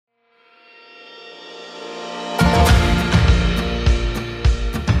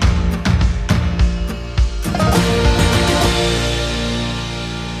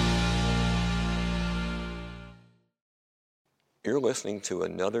listening to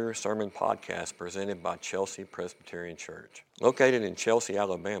another sermon podcast presented by Chelsea Presbyterian Church. Located in Chelsea,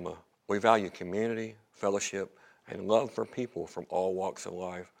 Alabama, we value community, fellowship, and love for people from all walks of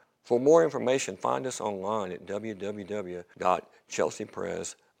life. For more information, find us online at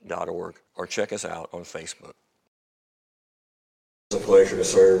www.chelseapres.org or check us out on Facebook. It's a pleasure to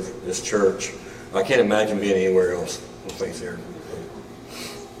serve this church. I can't imagine being anywhere else. Thanks, here.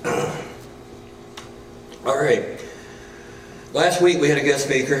 All right. Last week we had a guest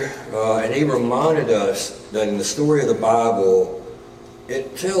speaker, and he reminded us that in the story of the Bible,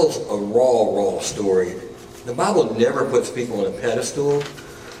 it tells a raw story. The Bible never puts people on a pedestal.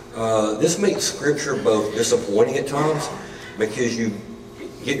 This makes Scripture both disappointing at times because you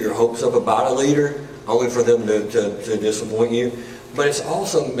get your hopes up about a leader only for them to disappoint you. But it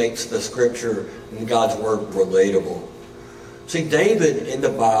also makes the Scripture and God's Word relatable. See, David in the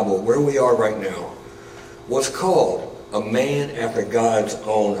Bible, where we are right now, was called a man after God's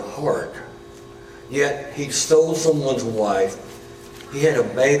own heart. Yet he stole someone's wife. He had a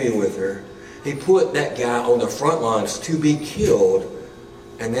baby with her. He put that guy on the front lines to be killed,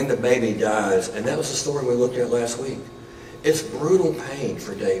 and then the baby dies. And that was the story we looked at last week. It's brutal pain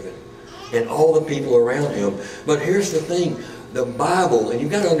for David and all the people around him. But here's the thing. The Bible, and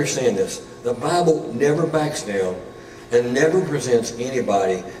you've got to understand this, the Bible never backs down and never presents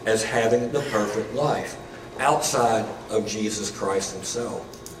anybody as having the perfect life outside of Jesus Christ himself.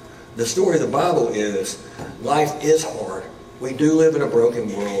 The story of the Bible is life is hard. We do live in a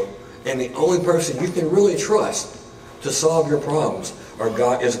broken world, and the only person you can really trust to solve your problems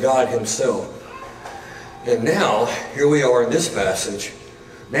is God himself. And now, here we are in this passage.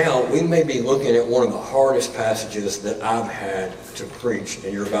 Now, we may be looking at one of the hardest passages that I've had to preach,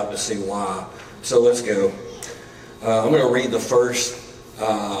 and you're about to see why. So let's go. I'm going to read the first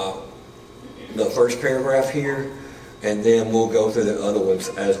paragraph here, and then we'll go through the other ones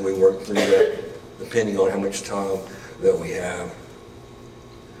as we work through that, depending on how much time that we have.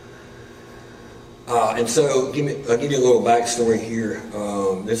 And so, I'll give you a little backstory here.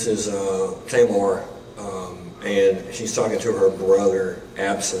 This is Tamar, and she's talking to her brother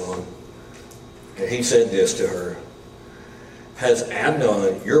Absalom, and he said this to her: "Has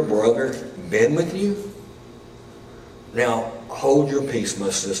Amnon, your brother, been with you? Now hold your peace,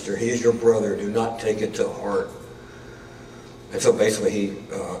 my sister. He is your brother. Do not take it to heart." And so basically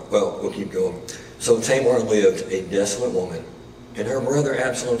we'll keep going. So Tamar lived, a desolate woman, in her brother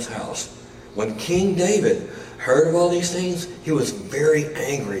Absalom's house. When King David heard of all these things, he was very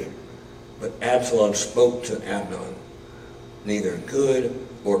angry. But Absalom spoke to Amnon, neither good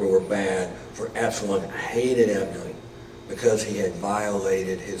nor bad, for Absalom hated Amnon because he had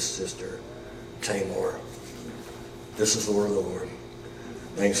violated his sister Tamar. This is the word of the Lord.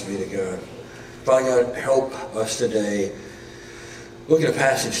 Thanks be to God. Father God, help us today look at a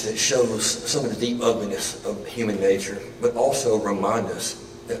passage that shows some of the deep ugliness of human nature, but also remind us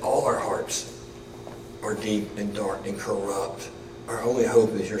that all our hearts are deep and dark and corrupt. Our only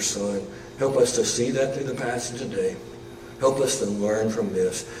hope is your Son. Help us to see that through the passage today. Help us to learn from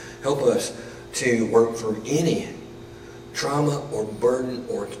this. Help us to work through any trauma or burden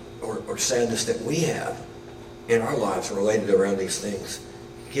or sadness that we have in our lives related around these things.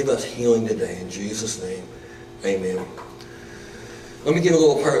 Give us healing today in Jesus' name. Amen. Let me give a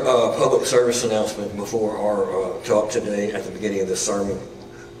little public service announcement before our talk today at the beginning of this sermon.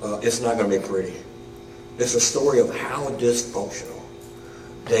 It's not going to be pretty. It's a story of how dysfunctional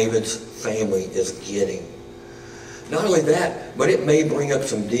David's family is getting. Not only that, but it may bring up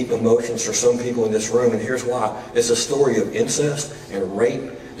some deep emotions for some people in this room, and here's why. It's a story of incest and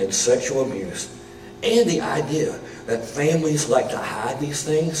rape and sexual abuse, and the idea that families like to hide these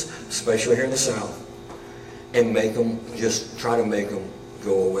things, especially here in the South, and try to make them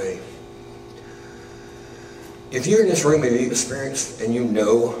go away. If you're in this room and you've experienced and you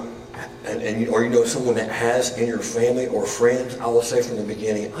know, or you know someone that has in your family or friends, I will say from the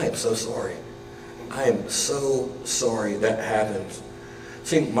beginning, I am so sorry. I am so sorry that happens.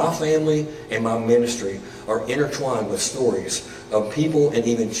 See, my family and my ministry are intertwined with stories of people and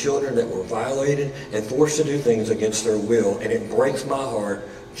even children that were violated and forced to do things against their will, and it breaks my heart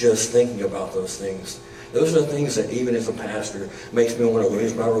just thinking about those things. Those are the things that even as a pastor makes me want to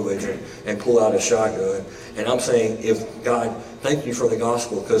lose my religion and pull out a shotgun. And I'm saying, if God, thank you for the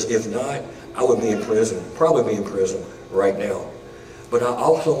gospel, because if not, I would be in prison, probably be in prison right now. But I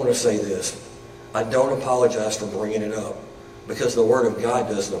also want to say this. I don't apologize for bringing it up, because the Word of God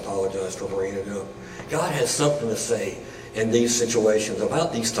doesn't apologize for bringing it up. God has something to say in these situations,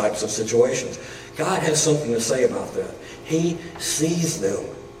 about these types of situations. God has something to say about that. He sees them.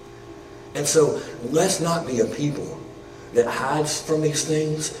 And so let's not be a people that hides from these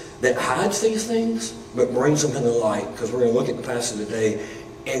things, that hides these things, but brings them into light. Because we're going to look at the passage today,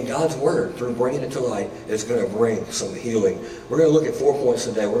 and God's word, through bringing it to light, is going to bring some healing. We're going to look at 4 points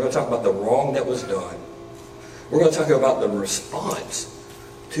today. We're going to talk about the wrong that was done. We're going to talk about the response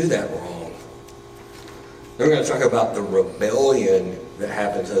to that wrong. Then we're going to talk about the rebellion that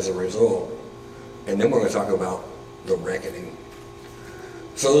happens as a result. And then we're going to talk about the reckoning.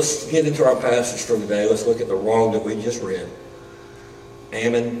 So let's get into our passage for today. Let's look at the wrong that we just read.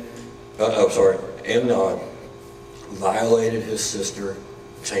 Amnon violated his sister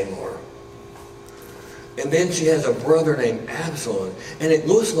Tamar. And then she has a brother named Absalom. And it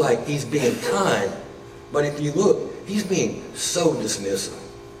looks like he's being kind. But if you look, he's being so dismissive.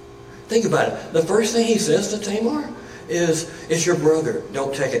 Think about it. The first thing he says to Tamar is, "It's your brother.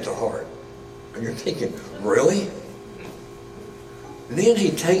 Don't take it to heart." And you're thinking, really? Then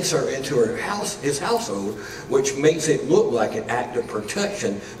he takes her into his household, which makes it look like an act of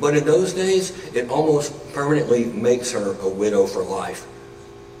protection. But in those days, it almost permanently makes her a widow for life,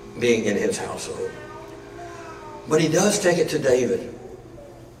 being in his household. But he does take it to David.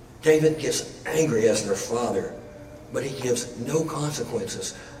 David gets angry as their father, but he gives no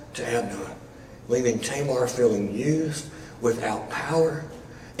consequences to Amnon, leaving Tamar feeling used, without power,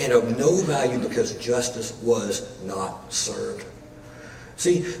 and of no value because justice was not served.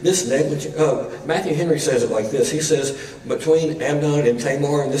 See, this negligence, Matthew Henry says it like this. He says, between Amnon and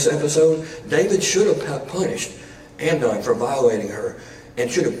Tamar in this episode, David should have punished Amnon for violating her and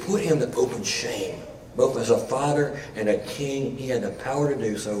should have put him to open shame. Both as a father and a king, he had the power to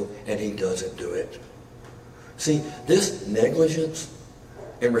do so, and he doesn't do it. See, this negligence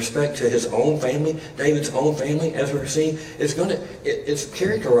in respect to his own family, David's own family, as we're seeing, it's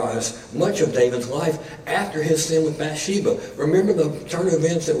characterized much of David's life after his sin with Bathsheba. Remember the turn of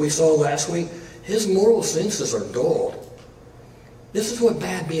events that we saw last week? His moral senses are dulled. This is what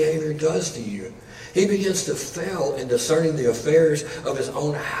bad behavior does to you. He begins to fail in discerning the affairs of his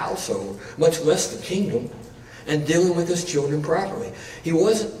own household, much less the kingdom, and dealing with his children properly. He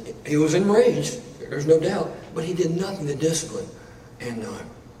was enraged, there's no doubt, but he did nothing to discipline Amnon.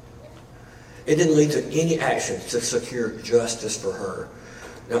 It didn't lead to any action to secure justice for her.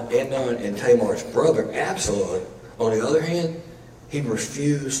 Now, Amnon and Tamar's brother, Absalom, on the other hand, he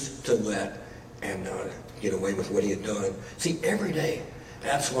refused to let Amnon get away with what he had done. See, every day,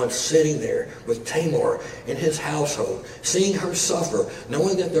 Absalom's sitting there with Tamar in his household, seeing her suffer,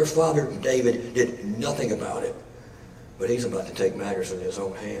 knowing that their father David did nothing about it. But he's about to take matters in his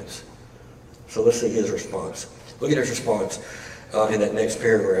own hands. So let's see his response. Look at his response in that next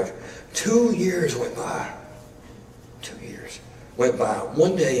paragraph. 2 years went by. 2 years went by.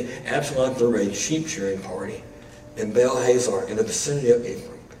 One day, Absalom threw a sheep shearing party in Baal-Hazor in the vicinity of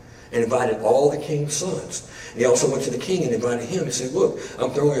Ephraim and invited all the king's sons. And he also went to the king and invited him. He said, "Look,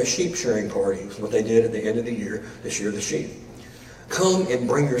 I'm throwing a sheep shearing party." It's what they did at the end of the year to shear the sheep. "Come and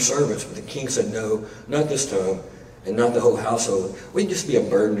bring your servants." But the king said, "No, not this time, and not the whole household. We'd just be a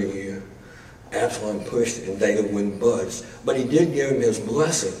burden to you." Absalom pushed and David wouldn't budge, but he did give him his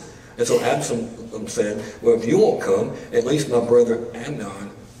blessing. And so Absalom said, "Well, if you won't come, at least my brother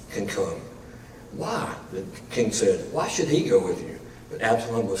Amnon can come." "Why?" the king said. "Why should he go with you?" But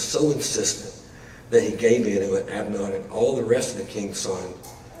Absalom was so insistent that he gave in and let Amnon and all the rest of the king's sons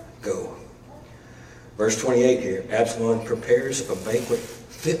go. Verse 28 here, Absalom prepares a banquet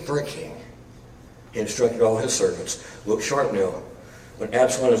fit for a king. He instructed all his servants, "Look sharp now. When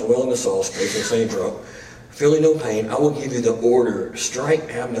Absalom is well in the sauce, facing the same drunk, feeling no pain, I will give you the order,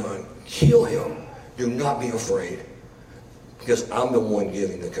 strike Amnon, kill him. Do not be afraid, because I'm the one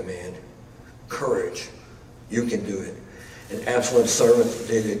giving the command. Courage, you can do it." And Absalom's servants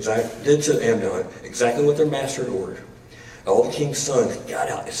did to Amnon exactly what their master had ordered. All the king's sons got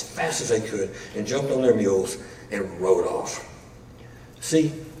out as fast as they could and jumped on their mules and rode off.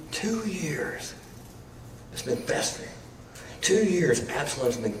 See, 2 years it's been festering. 2 years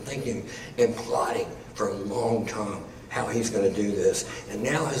Absalom's been thinking and plotting for a long time how he's going to do this. And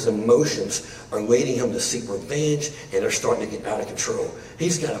now his emotions are leading him to seek revenge, and they're starting to get out of control.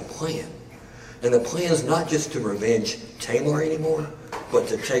 He's got a plan. And the plan is not just to revenge Tamar anymore, but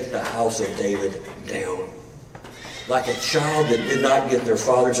to take the house of David down. Like a child that did not get their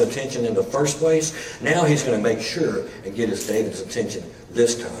father's attention in the first place, now he's going to make sure and get his David's attention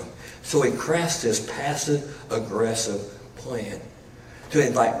this time. So he crafts this passive-aggressive plan to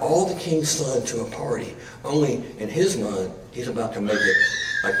invite all the king's sons to a party. Only in his mind, he's about to make it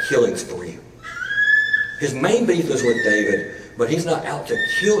a killing spree. His main beef is with David, but he's not out to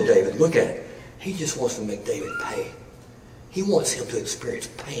kill David. Look at it. He just wants to make David pay. He wants him to experience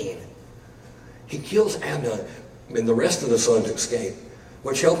pain. He kills Amnon and the rest of the sons escape,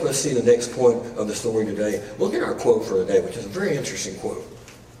 which helped us see the next point of the story today. Look at our quote for today, which is a very interesting quote.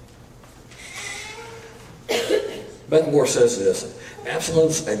 Beth Moore says this: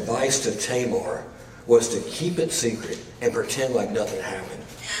 Absalom's advice to Tamar was to keep it secret and pretend like nothing happened.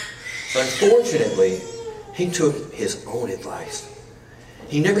 Unfortunately, he took his own advice.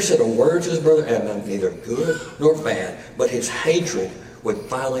 He never said a word to his brother Amnon, neither good nor bad, but his hatred would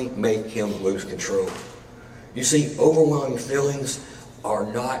finally make him lose control. You see, overwhelming feelings are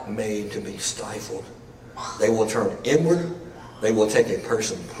not made to be stifled. They will turn inward, they will take a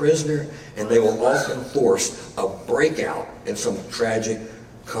person prisoner, and they will often force a breakout in some tragic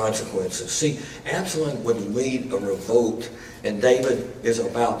consequences. See, Absalom would lead a revolt, and David is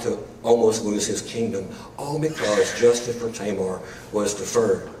about to almost lose his kingdom, all because justice for Tamar was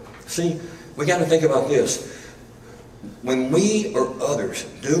deferred. See, we got to think about this. When we or others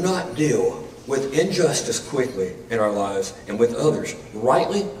do not deal with injustice quickly in our lives and with others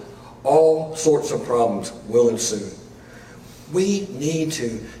rightly, all sorts of problems will ensue. We need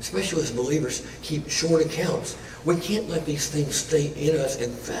to, especially as believers, keep short accounts. We can't let these things stay in us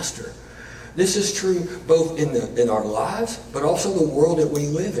and fester. This is true both in our lives, but also the world that we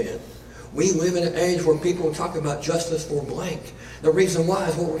live in. We live in an age where people talk about justice for blank. The reason why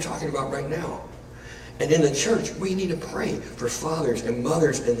is what we're talking about right now. And in the church, we need to pray for fathers and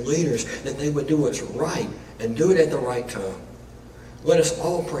mothers and leaders that they would do what's right and do it at the right time. Let us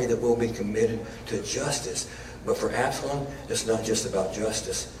all pray that we'll be committed to justice. But for Absalom, it's not just about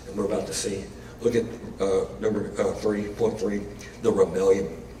justice, and we're about to see. Look at number 3.3, the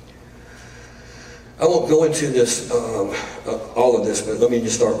rebellion. I won't go into this, all of this, but let me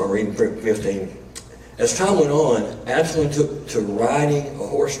just start by reading 15. As time went on, Absalom took to riding a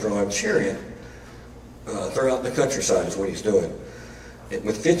horse-drawn chariot throughout the countryside is what he's doing. And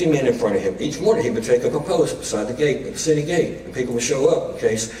with 50 men in front of him, each morning he would take up a post beside the gate, the city gate, and people would show up in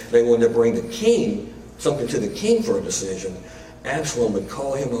case they wanted to bring the king, something to the king for a decision. Absalom would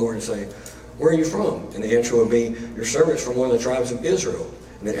call him over and say, "Where are you from?" And the answer would be, "Your servant's from one of the tribes of Israel."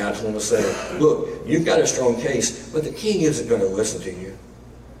 And then Absalom would say, "Look, you've got a strong case, but the king isn't going to listen to you."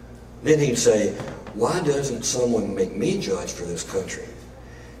 Then he'd say, "Why doesn't someone make me judge for this country?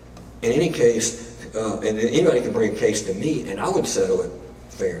 In any case, and anybody can bring a case to me, and I would settle it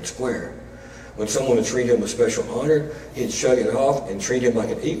fair and square." When someone would treat him with special honor, he'd shrug it off and treat him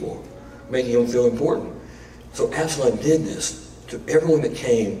like an equal, making him feel important. So Absalom did this to everyone that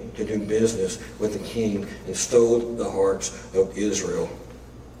came to do business with the king and stole the hearts of Israel.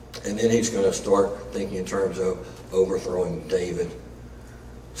 And then he's going to start thinking in terms of overthrowing David.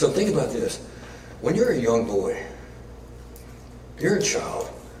 So think about this. When you're a young boy, you're a child,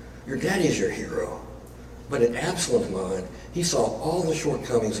 your daddy's your hero. But in Absalom's mind, he saw all the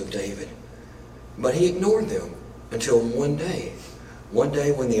shortcomings of David. But he ignored them until one day when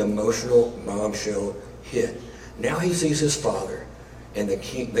the emotional bombshell hit. Now he sees his father and the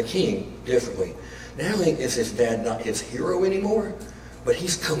king differently. Not only is his dad not his hero anymore, but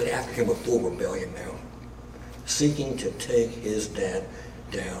he's coming after him with full rebellion now, seeking to take his dad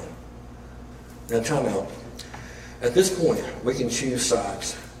down. Now, time out. At this point, we can choose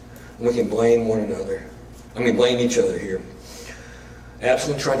sides, and we can blame blame each other here.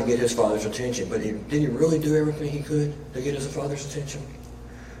 Absalom tried to get his father's attention, but did he really do everything he could to get his father's attention?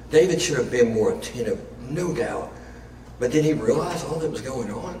 David should have been more attentive, no doubt. But did he realize all that was going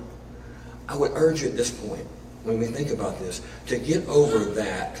on? I would urge you at this point, when we think about this, to get over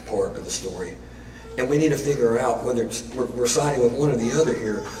that part of the story. And we need to figure out whether we're siding with one or the other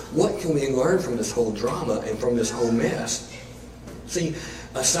here. What can we learn from this whole drama and from this whole mess? See,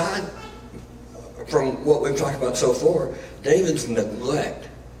 aside from what we've talked about so far, David's neglect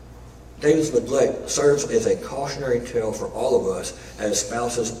serves as a cautionary tale for all of us as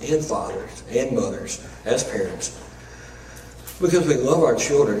spouses and fathers and mothers, as parents. Because we love our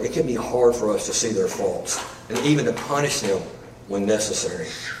children, it can be hard for us to see their faults and even to punish them when necessary.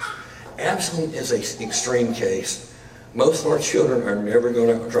 Absalom is an extreme case. Most of our children are never going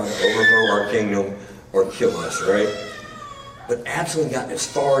to try to overthrow our kingdom or kill us, right? But Absalom got as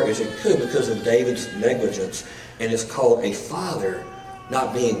far as he could because of David's negligence, and it's called a father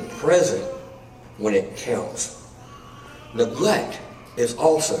not being present when it counts. Neglect is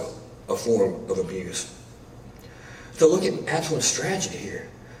also a form of abuse. So look at Absalom's tragedy here.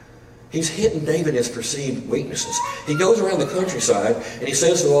 He's hitting David his perceived weaknesses. He goes around the countryside and he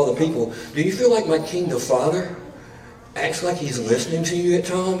says to all the people, "Do you feel like my king the father acts like he's listening to you at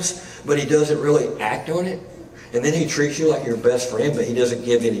times, but he doesn't really act on it? And then he treats you like your best friend, but he doesn't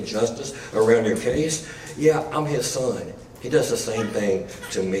give any justice around your case? Yeah, I'm his son. He does the same thing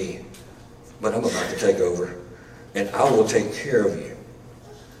to me. But I'm about to take over. and I will take care of you.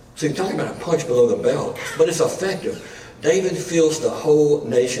 So you're talking about a punch below the belt, but it's effective. David feels the whole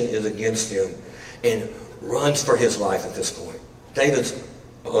nation is against him and runs for his life at this point. David's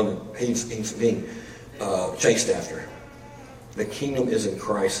he's being chased after. The kingdom is in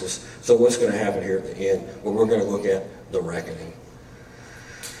crisis. So what's going to happen here at the end? Well, we're going to look at the reckoning.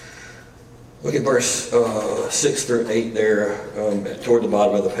 Look at verse 6 through 8 there, toward the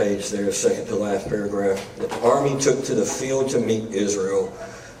bottom of the page there, second to last paragraph. The army took to the field to meet Israel.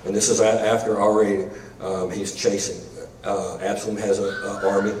 And this is after already he's chasing. Absalom has an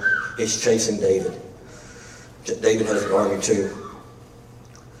army. He's chasing David. David has an army too.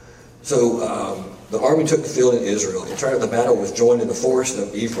 So the army took the field in Israel. The battle was joined in the forest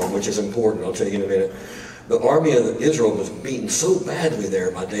of Ephraim, which is important. I'll tell you in a minute. The army of Israel was beaten so badly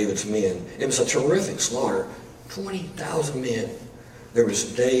there by David's men. It was a terrific slaughter. 20,000 men. There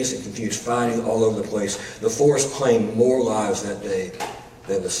was dazed and confused fighting all over the place. The forest claimed more lives that day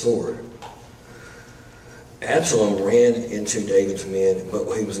than the sword. Absalom ran into David's men,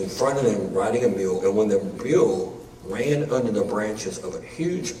 but he was in front of them riding a mule, and when the mule ran under the branches of a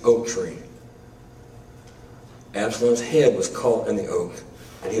huge oak tree, Absalom's head was caught in the oak,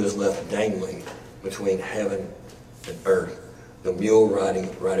 and he was left dangling between heaven and earth, the mule riding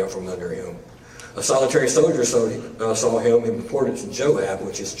right out from under him. A solitary soldier saw him and reported to Joab,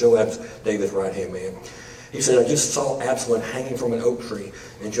 which is David's right-hand man. He said, I just saw Absalom hanging from an oak tree.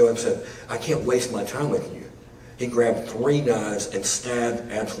 And Joab said, I can't waste my time with you. He grabbed 3 knives and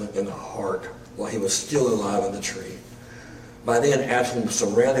stabbed Absalom in the heart while he was still alive in the tree. By then, Absalom was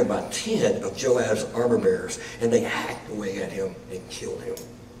surrounded by 10 of Joab's armor bearers, and they hacked away at him and killed him.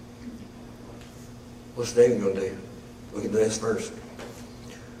 What's David going to do? Look at this verse.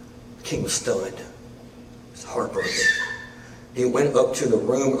 The king was stunned. He's heartbroken. He went up to the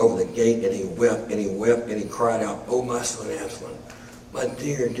room over the gate, and he wept, and he wept, and he cried out, Oh, my son Absalom, my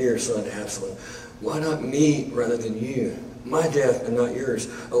dear, dear son Absalom, why not me rather than you? My death and not yours.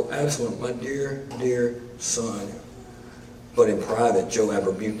 Oh, Absalom, my dear, dear son. But in private, Joab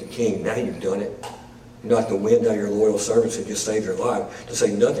rebuked the king. Now you've done it. You knocked the wind out of your loyal servants who just saved your life, to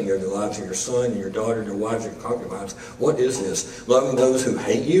say nothing of the lives of your son and your daughter and your wives and your concubines. What is this? Loving those who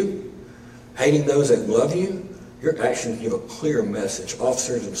hate you? Hating those that love you? Your actions give a clear message.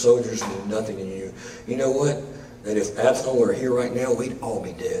 Officers and soldiers mean nothing to you. You know what? That if Absalom were here right now, we'd all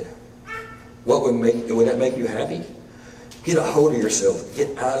be dead. Would that make you happy? Get a hold of yourself.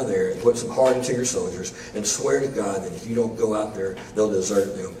 Get out of there and put some heart into your soldiers and swear to God that if you don't go out there, they'll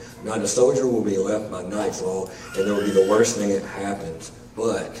desert them. Not a soldier will be left by nightfall, and it will be the worst thing that happens.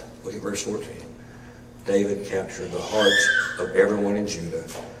 But, look at verse 14. David captured the hearts of everyone in Judah.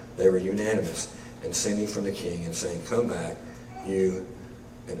 They were unanimous in sending from the king and saying, Come back, you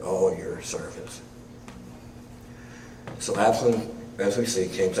and all your servants. So Absalom, as we see,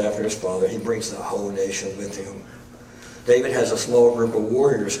 comes after his father. He brings the whole nation with him. David has a small group of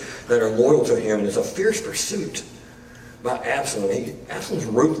warriors that are loyal to him, and it's a fierce pursuit by Absalom. Absalom's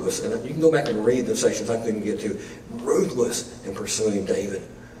ruthless, and you can go back and read the sections I couldn't get to. Ruthless in pursuing David.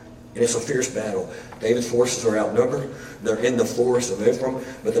 And it's a fierce battle. David's forces are outnumbered. They're in the forest of Ephraim,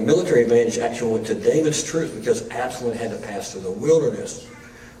 but the military advantage actually went to David's troops because Absalom had to pass through the wilderness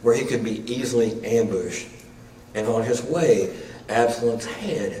where he could be easily ambushed. And on his way, Absalom's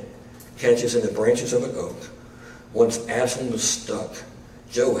head catches in the branches of an oak. Once Absalom was stuck,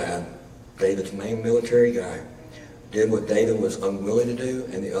 Joab, David's main military guy, did what David was unwilling to do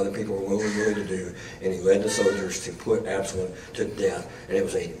and the other people were willing to do, and he led the soldiers to put Absalom to death, and it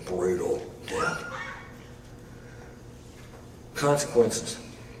was a brutal death. Consequences.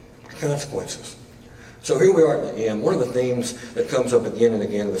 So here we are at the end. One of the themes that comes up again and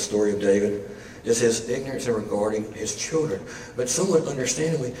again in the story of David is his ignorance regarding his children. But somewhat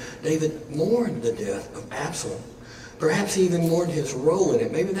understandably, David mourned the death of Absalom. Perhaps he even mourned his role in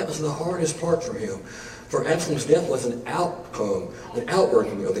it. Maybe that was the hardest part for him. For Absalom's death was an outcome, an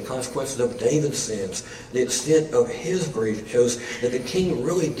outworking of the consequences of David's sins. The extent of his grief shows that the king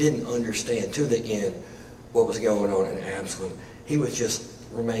really didn't understand to the end what was going on in Absalom. He was just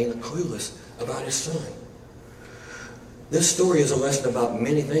remained clueless about his son. This story is a lesson about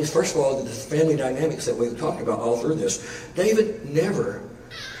many things. First of all, the family dynamics that we've talked about all through this. David never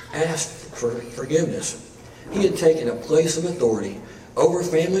asked for forgiveness. He had taken a place of authority over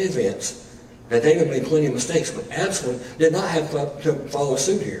family events. Now, David made plenty of mistakes, but Absalom did not have to follow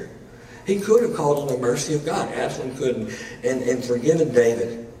suit here. He could have called on the mercy of God. Absalom couldn't, and forgiven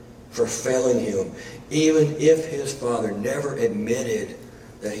David for failing him, even if his father never admitted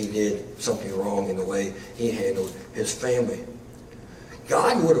that he did something wrong in the way he handled his family.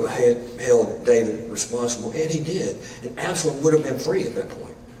 God would have held David responsible, and he did. And Absalom would have been free at that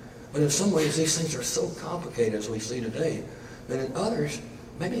point. But in some ways, these things are so complicated, as we see today, that in others,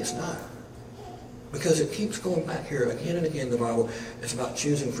 maybe it's not. Because it keeps going back here again and again in the Bible. It's about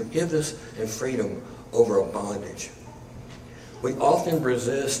choosing forgiveness and freedom over a bondage. We often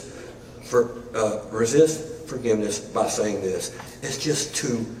resist forgiveness by saying this: it's just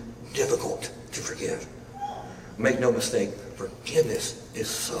too difficult to forgive. Make no mistake, forgiveness is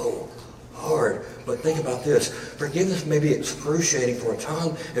so hard. But think about this. Forgiveness may be excruciating for a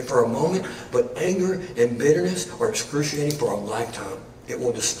time and for a moment, but anger and bitterness are excruciating for a lifetime. It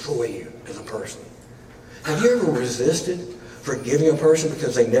will destroy you as a person. Have you ever resisted forgiving a person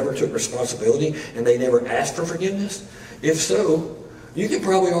because they never took responsibility and they never asked for forgiveness? If so, you can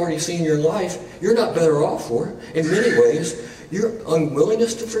probably already see in your life you're not better off for it. In many ways, your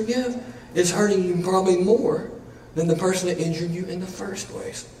unwillingness to forgive is hurting you probably more than the person that injured you in the first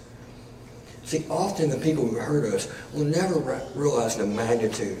place. See, often the people who hurt us will never realize the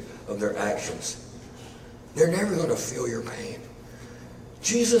magnitude of their actions. They're never going to feel your pain.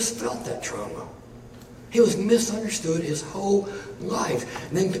 Jesus felt that trauma. He was misunderstood his whole life.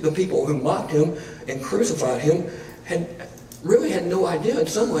 And then the people who mocked him and crucified him really had no idea in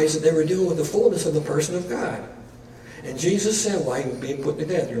some ways that they were dealing with the fullness of the person of God. And Jesus said while he was being put to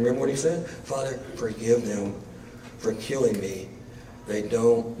death, you remember what he said? Father, forgive them for killing me. They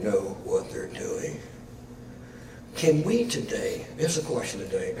don't know what they're doing. Can we today, here's the question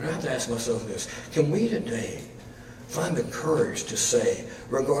today, and I have to ask myself this, can we today find the courage to say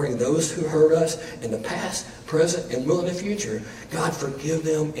regarding those who hurt us in the past, present, and will in the future, God, forgive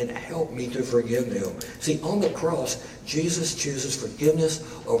them and help me to forgive them. See, on the cross, Jesus chooses forgiveness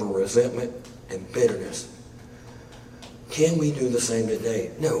over resentment and bitterness. Can we do the same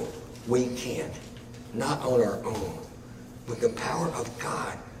today? No, we can't. Not on our own. With the power of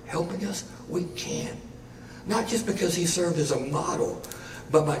God helping us, we can. Not just because he served as a model,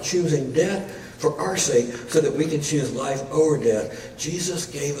 but by choosing death for our sake so that we can choose life over death. Jesus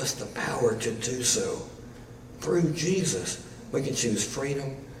gave us the power to do so. Through Jesus, we can choose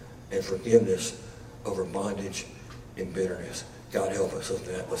freedom and forgiveness over bondage and bitterness. God help us with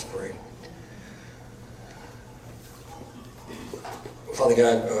that. Let's pray. Father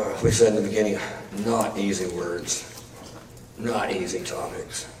God, we said in the beginning, not easy words, not easy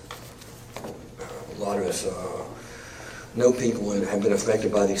topics. A lot of us know people and have been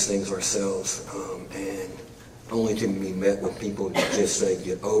affected by these things ourselves, and only to be met with people who just say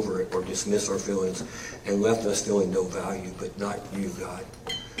get over it or dismiss our feelings and left us feeling no value, but not you, God.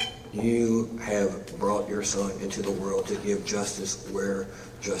 You have brought your Son into the world to give justice where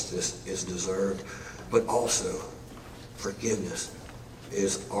justice is deserved, but also forgiveness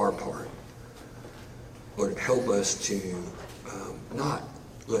is our part. Lord, help us to not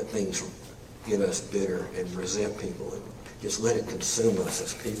let things get us bitter and resent people and just let it consume us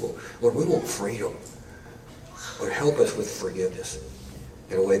as people. Lord, we want freedom. Lord, help us with forgiveness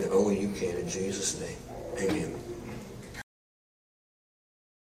in a way that only you can. In Jesus' name, amen.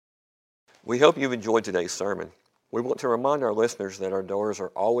 We hope you've enjoyed today's sermon. We want to remind our listeners that our doors are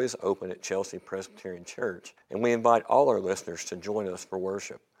always open at Chelsea Presbyterian Church, and we invite all our listeners to join us for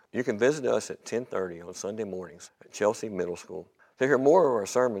worship. You can visit us at 10:30 on Sunday mornings at Chelsea Middle School. To hear more of our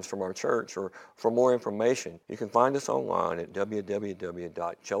sermons from our church or for more information, you can find us online at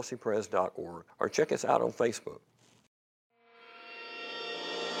www.chelseapres.org or check us out on Facebook.